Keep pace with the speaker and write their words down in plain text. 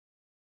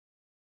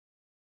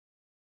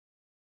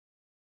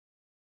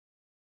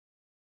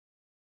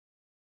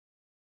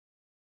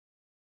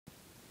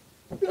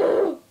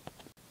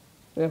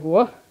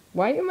What?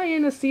 Why am I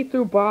in a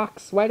see-through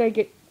box? Why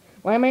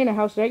am I in a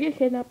house? Did I get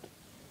kidnapped?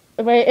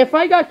 If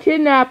I got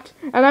kidnapped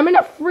and I'm in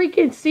a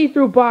freaking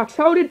see-through box,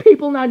 how did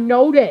people not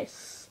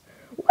notice?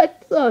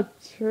 What the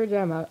turd?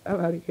 I'm out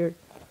of here.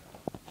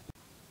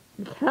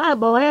 I can't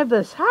believe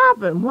this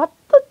happened. What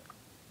the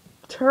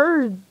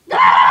turd?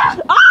 Ah!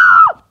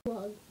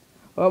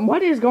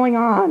 What is going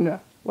on?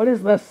 What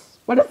is this?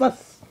 What is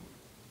this?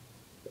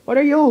 What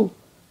are you?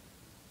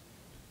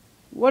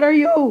 What are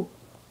you?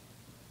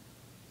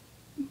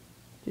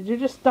 Did you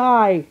just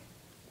die?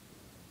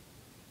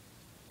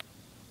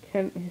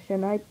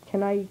 Can I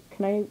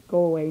go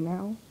away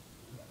now?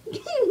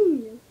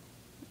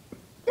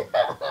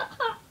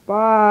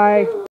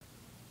 Bye.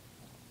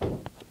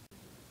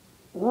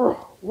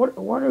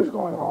 What is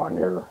going on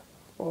here?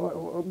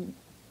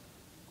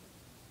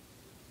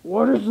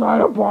 What is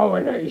that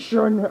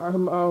abomination?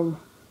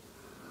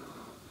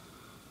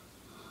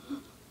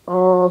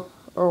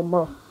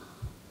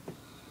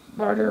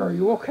 Buddy, are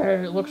you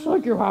okay? It looks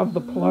like you have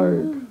the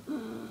plague.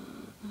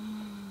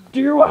 Do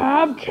you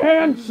have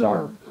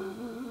cancer?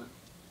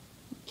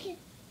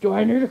 Do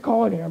I need to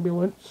call an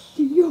ambulance?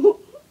 Do you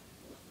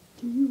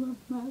have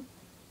mouth?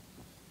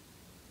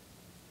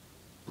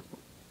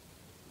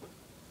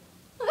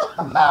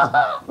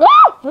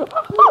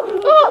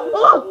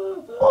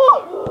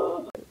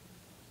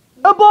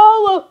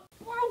 Ebola!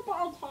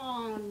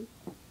 Time.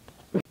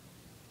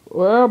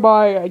 Where am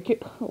I?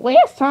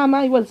 Last time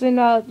I was in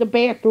the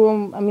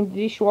bathroom, the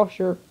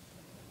dishwasher.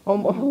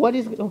 What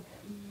is... the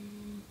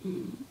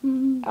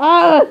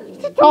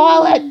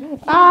toilet!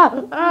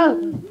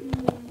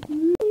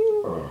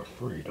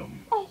 Freedom.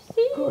 I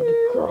see Good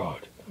you.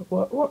 God.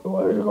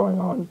 What is going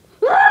on?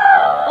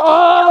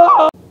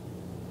 Oh!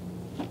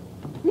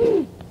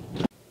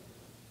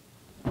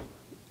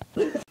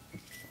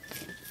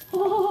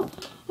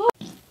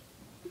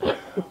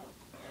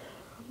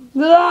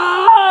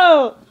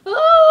 No!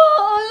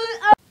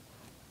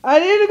 I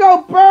need to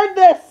go burn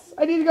this!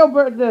 I need to go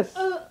burn this.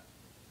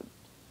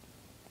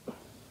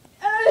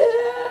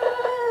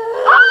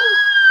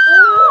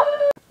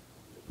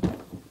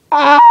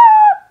 Ah!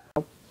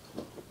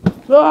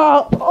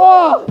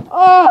 Oh!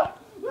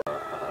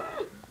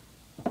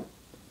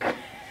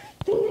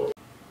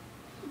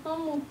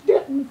 I'm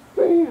getting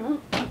fan.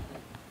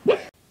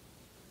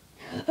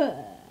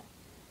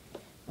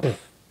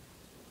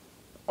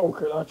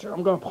 Okay, that's it.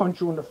 I'm gonna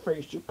punch you in the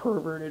face, you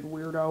perverted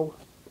weirdo.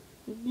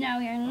 No,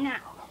 you're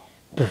not.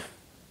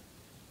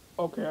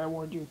 Okay, I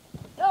warned you.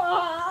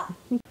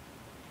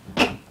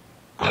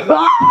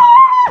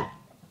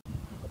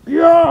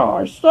 Yeah,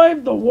 I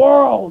saved the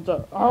world.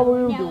 How are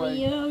you No, doing?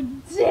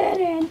 you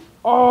didn't.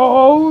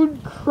 Oh,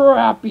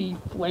 crappy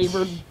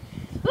flavored.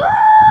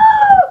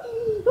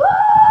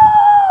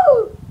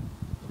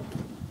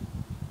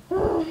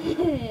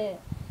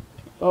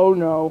 Oh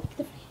no.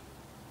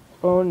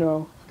 Oh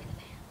no.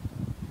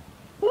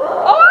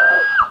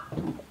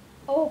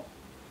 Oh.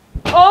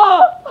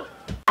 Oh!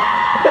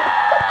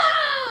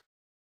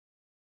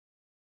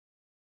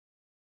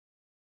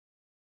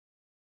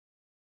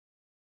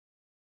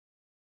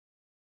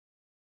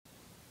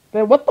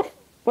 Then what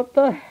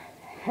the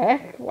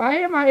heck? Why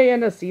am I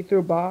in a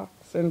see-through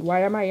box? And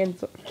why am I in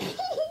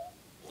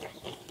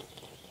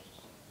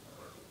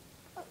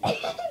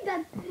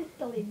That's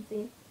the lead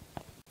scene.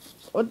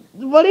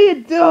 What are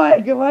you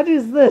doing? What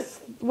is this?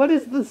 What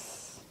is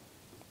this?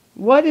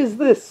 What is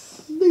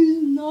this?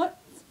 These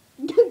nuts.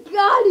 You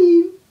got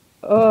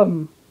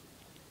him.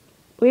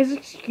 Please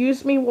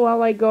excuse me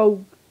while I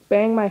go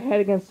bang my head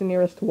against the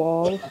nearest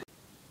wall.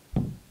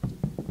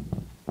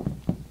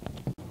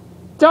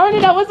 Darn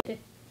it, I was...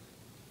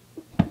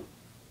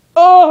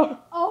 Oh!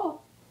 Oh.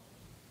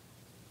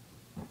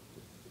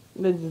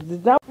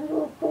 That...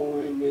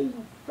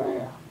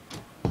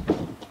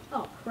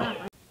 Oh,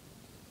 crap.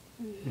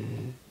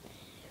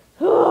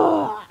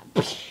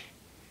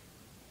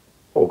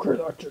 Okay,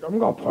 that's it. I'm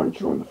gonna punch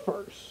you in the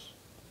face.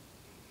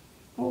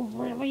 Oh,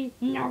 really?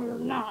 No, you're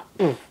not.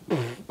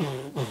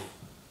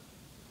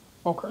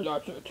 Okay,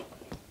 that's it.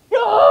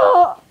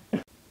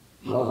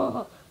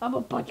 I'm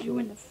gonna punch you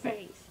in the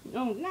face.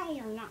 No,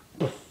 you're not.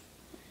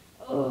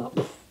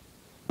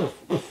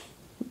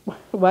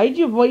 Why'd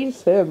you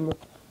voice him?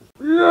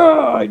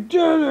 Yeah, I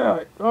did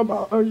it!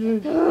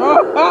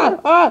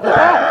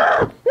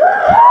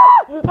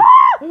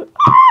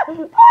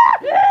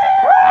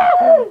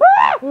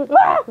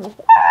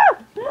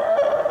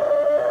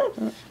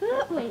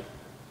 Wait.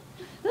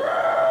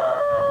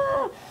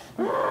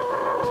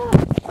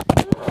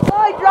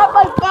 I dropped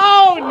my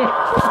phone!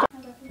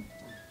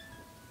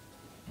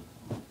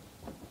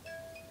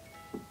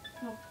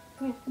 No,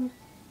 come here.